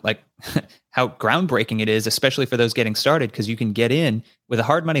 how groundbreaking it is, especially for those getting started, because you can get in with a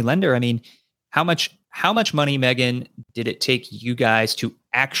hard money lender. I mean, how much money, Meagan, did it take you guys to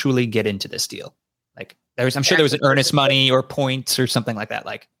actually get into this deal? Like, I'm sure there was an earnest money or points or something like that.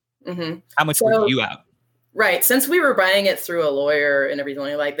 Like, how much were you out? Right. Since we were buying it through a lawyer and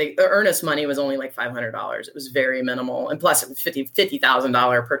everything, like the earnest money was only like $500. It was very minimal. And plus it was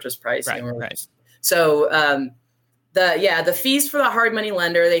 $50,000 purchase price. Right. So, the fees for the hard money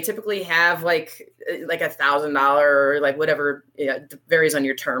lender, they typically have like $1,000 or like whatever, varies on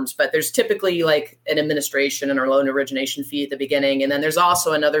your terms, but there's typically like an administration and a loan origination fee at the beginning. And then there's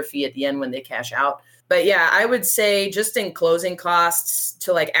also another fee at the end when they cash out. But yeah, I would say just in closing costs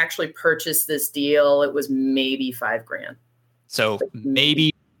to like actually purchase this deal, it was maybe $5,000. So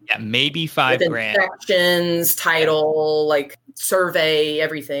maybe $5,000. Inspections, title, like survey,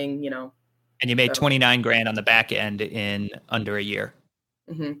 everything, And you made $29,000 on the back end in under a year.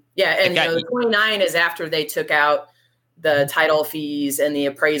 Mm-hmm. Yeah, and the 29 is after they took out the title fees and the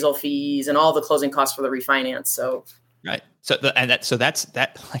appraisal fees and all the closing costs for the refinance. So, right. That's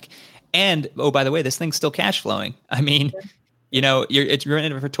like, and oh, by the way, this thing's still cash flowing. I mean, you're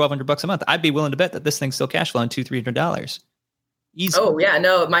in it for $1,200 a month. I'd be willing to bet that this thing's still cash flowing $200-$300. Easy. Oh yeah,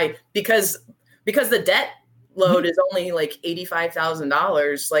 no, because the debt load is only like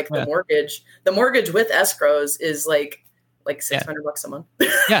 $85,000. Like the mortgage with escrows is like $600 a month.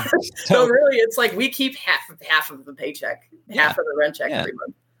 Yeah. So really, it's like we keep half of the paycheck, half of the rent check every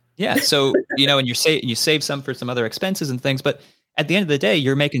month. Yeah. So and you save some for some other expenses and things, but at the end of the day,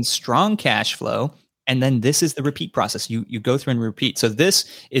 you're making strong cash flow. And then this is the repeat process. You go through and repeat. So this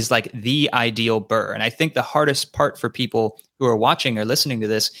is like the ideal BRRRR. And I think the hardest part for people who are watching or listening to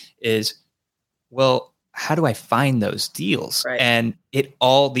this is, well, how do I find those deals? Right. And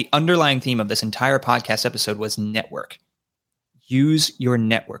the underlying theme of this entire podcast episode was network. Use your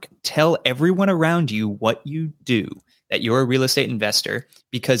network. Tell everyone around you what you do, that you're a real estate investor.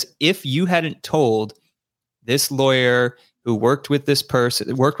 Because if you hadn't told this lawyer who worked with this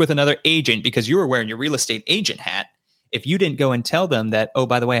person, worked with another agent because you were wearing your real estate agent hat, if you didn't go and tell them that, oh,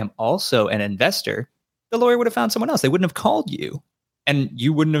 by the way, I'm also an investor, the lawyer would have found someone else. They wouldn't have called you and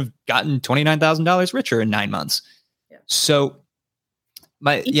you wouldn't have gotten $29,000 richer in 9 months. Yeah. So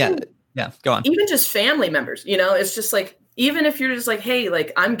go on. Even just family members, it's just like, even if you're just like, hey,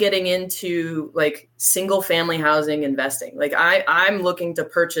 like I'm getting into like single family housing investing, like I'm looking to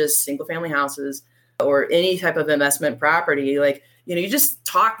purchase single family houses or any type of investment property, like, you just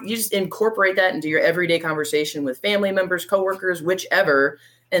incorporate that into your everyday conversation with family members, coworkers, whichever.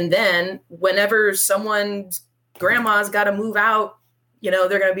 And then whenever someone's grandma's got to move out, they're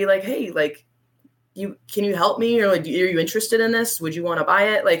going to be like, hey, like, can you help me? Or like, are you interested in this? Would you want to buy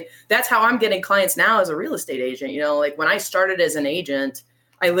it? Like, that's how I'm getting clients now as a real estate agent. Like when I started as an agent,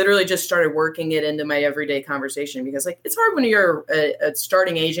 I literally just started working it into my everyday conversation because like, it's hard when you're a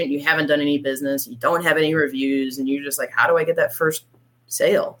starting agent, you haven't done any business, you don't have any reviews, and you're just like, how do I get that first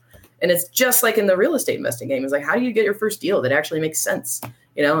sale? And it's just like in the real estate investing game. It's like, how do you get your first deal that actually makes sense?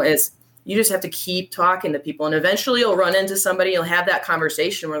 You just have to keep talking to people, and eventually you'll run into somebody, you'll have that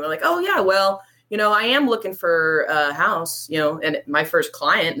conversation where they're like, oh yeah, well, I am looking for a house, and my first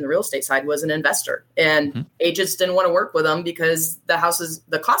client in the real estate side was an investor, and agents didn't want to work with them because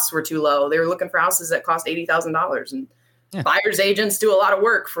the costs were too low. They were looking for houses that cost $80,000, and buyers agents do a lot of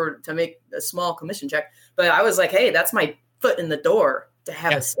work to make a small commission check. But I was like, hey, that's my foot in the door to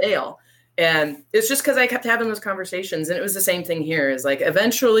have a sale. And it's just because I kept having those conversations, and it was the same thing here. Is like,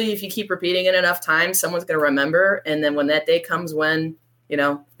 eventually, if you keep repeating it enough times, someone's going to remember. And then when that day comes, when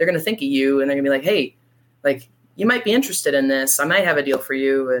they're going to think of you and they're going to be like, hey, like you might be interested in this. I might have a deal for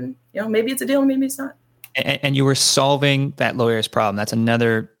you. And, maybe it's a deal, maybe it's not. And you were solving that lawyer's problem. That's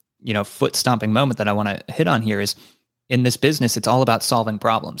another, foot stomping moment that I want to hit on here is in this business, it's all about solving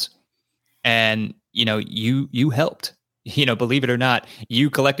problems. And, you helped, believe it or not, you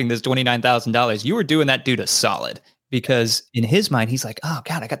collecting this $29,000, you were doing that dude a solid. Because in his mind, he's like, oh,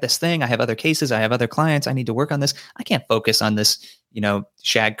 God, I got this thing. I have other cases. I have other clients. I need to work on this. I can't focus on this,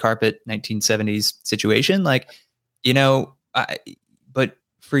 shag carpet 1970s situation. Like, but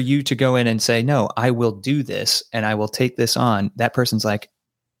for you to go in and say, no, I will do this and I will take this on. That person's like,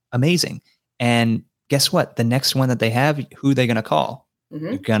 amazing. And guess what? The next one that they have, who are they going to call?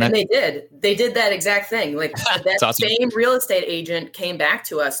 Mm-hmm. And they did that exact thing. Like that awesome. Same real estate agent came back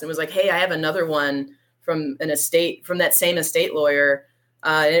to us and was like, hey, I have another one from that same estate lawyer.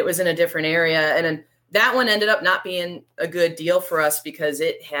 And it was in a different area. And then that one ended up not being a good deal for us because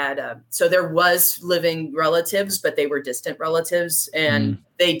it had, so there was living relatives, but they were distant relatives and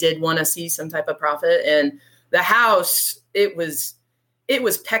they did want to see some type of profit. And the house, it was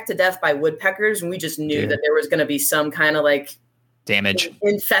pecked to death by woodpeckers. And we just knew that there was going to be some kind of like damage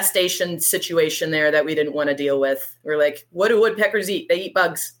infestation situation there that we didn't want to deal with. We're like, what do woodpeckers eat? They eat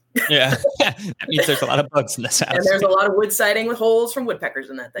bugs. Yeah. That means there's a lot of bugs in this house. And there's a lot of wood siding with holes from woodpeckers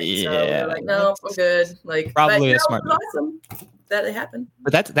in that thing. Yeah. So we're like, no, I'm good. Like, probably a smart move. Awesome that it happened.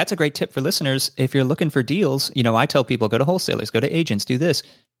 But that's a great tip for listeners. If you're looking for deals, I tell people, go to wholesalers, go to agents, do this.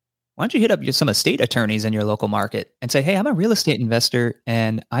 Why don't you hit up some estate attorneys in your local market and say, hey, I'm a real estate investor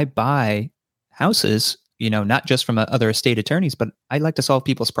and I buy houses, not just from other estate attorneys, but I like to solve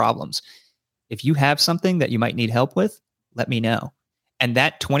people's problems. If you have something that you might need help with, let me know. And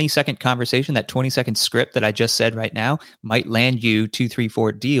that 20-second conversation, that 20-second script that I just said right now might land you 2, 3,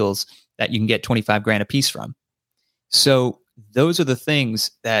 4 deals that you can get $25,000 a piece from. So those are the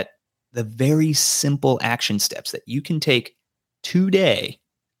things that the very simple action steps that you can take today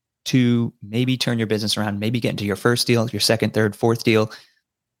to maybe turn your business around, maybe get into your first deal, your second, third, fourth deal.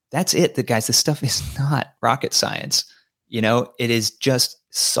 That's it, guys. This stuff is not rocket science. it is just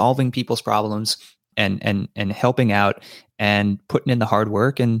solving people's problems and helping out and putting in the hard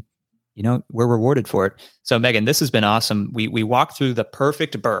work, and we're rewarded for it. So Meagan, this has been awesome. We walked through the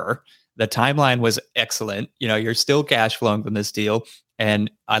perfect BRRRR. The timeline was excellent. You're still cash flowing from this deal,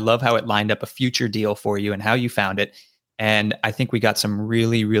 and I love how it lined up a future deal for you and how you found it. And I think we got some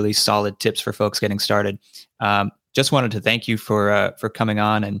really, really solid tips for folks getting started. Just wanted to thank you for coming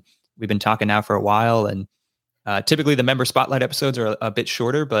on, and we've been talking now for a while, and typically the member spotlight episodes are a bit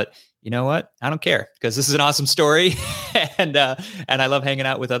shorter, but you know what? I don't care, because this is an awesome story, and I love hanging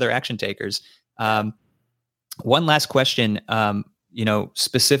out with other action takers. One last question,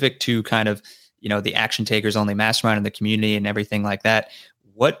 specific to kind of, the action takers only mastermind in the community and everything like that.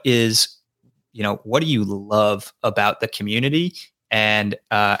 What do you love about the community, and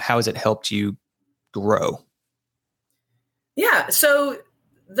how has it helped you grow? Yeah. So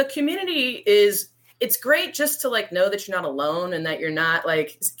the community it's great just to know that you're not alone, and that you're not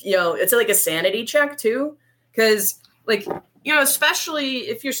it's like a sanity check too. Cause especially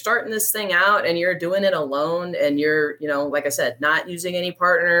if you're starting this thing out and you're doing it alone, and you're, like I said, not using any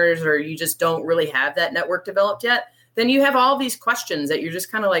partners, or you just don't really have that network developed yet, then you have all these questions that you're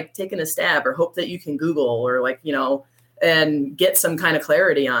just kind of taking a stab, or hope that you can Google, or and get some kind of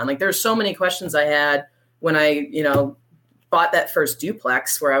clarity on. There's so many questions I had when I, bought that first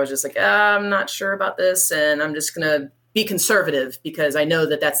duplex, where I was just I'm not sure about this, and I'm just going to be conservative because I know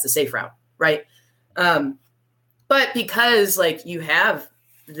that that's the safe route. Right. But because you have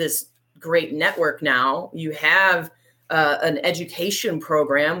this great network now, you have an education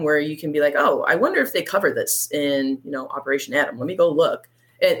program where you can be oh, I wonder if they cover this in, Operation Atom. Let me go look.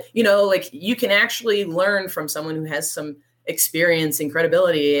 And, you can actually learn from someone who has some experience and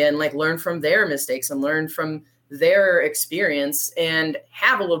credibility, and learn from their mistakes and learn from their experience, and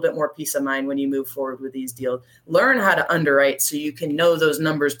have a little bit more peace of mind when you move forward with these deals. Learn how to underwrite so you can know those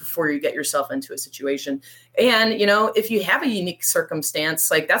numbers before you get yourself into a situation. And, if you have a unique circumstance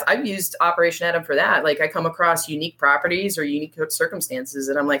I've used Operation Atom for that. I come across unique properties or unique circumstances,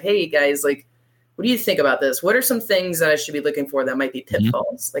 and I'm hey guys, what do you think about this? What are some things that I should be looking for that might be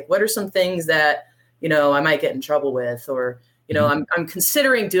pitfalls? What are some things that, I might get in trouble with, or, I'm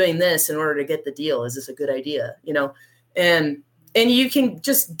considering doing this in order to get the deal. Is this a good idea? And you can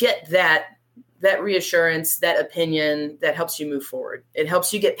just get that reassurance, that opinion that helps you move forward. It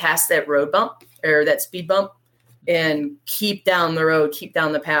helps you get past that road bump or that speed bump, and keep down the road, keep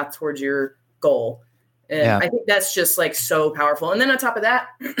down the path towards your goal. And I think that's just so powerful. And then on top of that,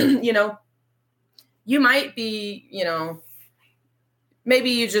 you might be,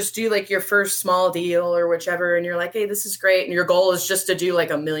 maybe you just do your first small deal or whichever, and you're hey, this is great. And your goal is just to do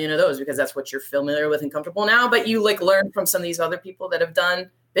 1 million of those because that's what you're familiar with and comfortable now. But you learn from some of these other people that have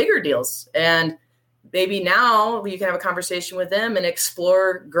done bigger deals. And maybe now you can have a conversation with them and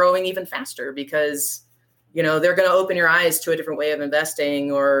explore growing even faster, because, they're going to open your eyes to a different way of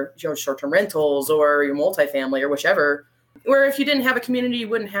investing, or short-term rentals, or your multifamily, or whichever, where if you didn't have a community, you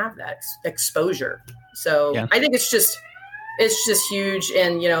wouldn't have that exposure. So I think it's just huge.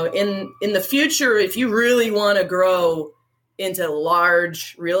 And, in the future, if you really want to grow into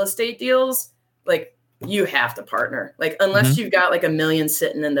large real estate deals, you have to partner. Unless you've got $1 million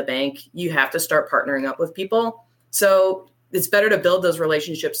sitting in the bank, you have to start partnering up with people. So it's better to build those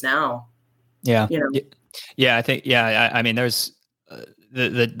relationships now. Yeah. Yeah. I think, I mean, there's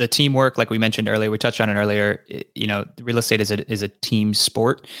the teamwork, like we mentioned earlier, we touched on it earlier, real estate is a team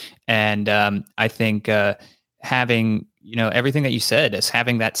sport. And I think having, everything that you said is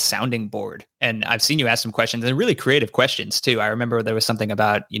having that sounding board. And I've seen you ask some questions, and really creative questions too. I remember there was something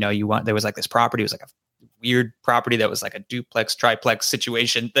about, there was this property, it was a weird property that was a duplex, triplex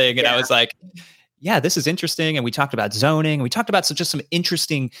situation thing. And I was yeah, this is interesting. And we talked about zoning, and we talked about just some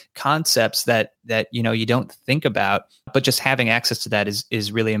interesting concepts that, you don't think about, but just having access to that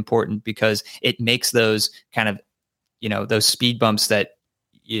is really important, because it makes those kind of, those speed bumps that,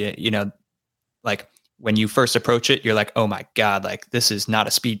 when you first approach it, you're oh my God, this is not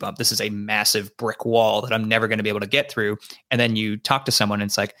a speed bump. This is a massive brick wall that I'm never going to be able to get through. And then you talk to someone and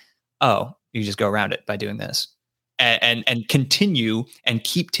it's oh, you just go around it by doing this, and continue and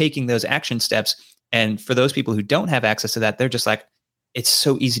keep taking those action steps. And for those people who don't have access to that, they're just it's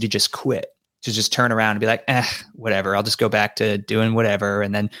so easy to just quit, to just turn around and be whatever, I'll just go back to doing whatever.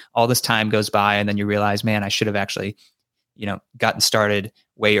 And then all this time goes by, and then you realize, man, I should have actually, gotten started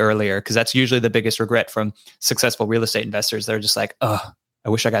way earlier. Cause that's usually the biggest regret from successful real estate investors. They're just oh, I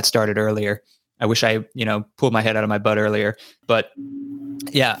wish I got started earlier. I wish I, pulled my head out of my butt earlier. But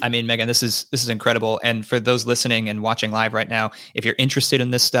yeah, I mean, Meagan, this is incredible. And for those listening and watching live right now, if you're interested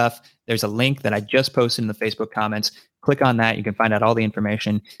in this stuff, there's a link that I just posted in the Facebook comments. click on that. You can find out all the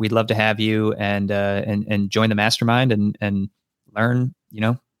information. We'd love to have you and join the mastermind and learn,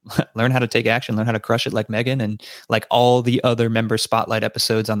 learn how to take action, learn how to crush it like Meagan and like all the other member spotlight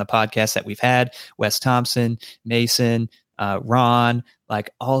episodes on the podcast that we've had. Wes Thompson, Mason, Ron, like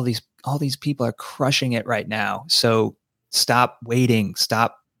all these people are crushing it right now. So stop waiting.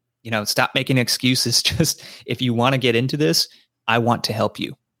 Stop making excuses. Just if you want to get into this, I want to help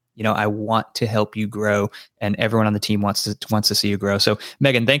you. I want to help you grow, and everyone on the team wants to see you grow. So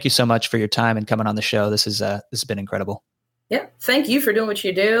Meagan, thank you so much for your time and coming on the show. This has been incredible. Yeah. Thank you for doing what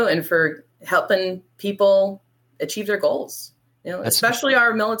you do and for helping people achieve their goals, especially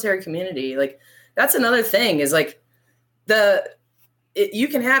our military community. Like that's another thing is like you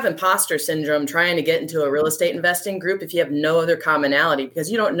can have imposter syndrome trying to get into a real estate investing group if you have no other commonality because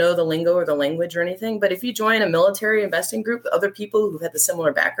you don't know the lingo or the language or anything. But if you join a military investing group, other people who've had the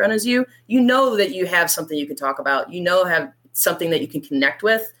similar background as you, that you have something you can talk about, have something that you can connect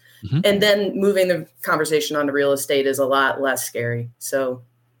with. Mm-hmm. And then moving the conversation onto real estate is a lot less scary. So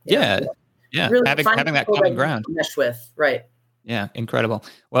yeah. Really having that common ground. Mesh with, right. Yeah, incredible.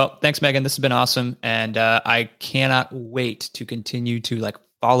 Well, thanks, Meagan. This has been awesome. And I cannot wait to continue to like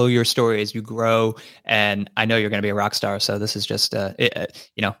follow your story as you grow. And I know you're going to be a rock star. So this is just, I'm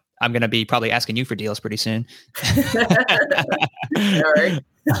going to be probably asking you for deals pretty soon. All right.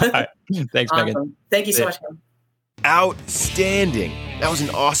 All right. Thanks, awesome. Meagan. Thank you so much. Outstanding. That was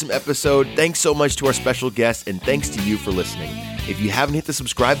an awesome episode. Thanks so much to our special guest, and thanks to you for listening. If you haven't hit the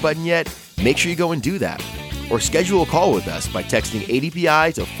subscribe button yet, make sure you go and do that. Or schedule a call with us by texting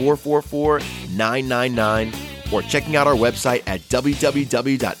ADPI to 444-999 or checking out our website at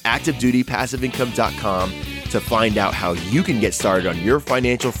www.activedutypassiveincome.com to find out how you can get started on your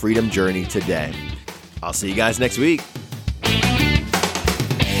financial freedom journey today. I'll see you guys next week.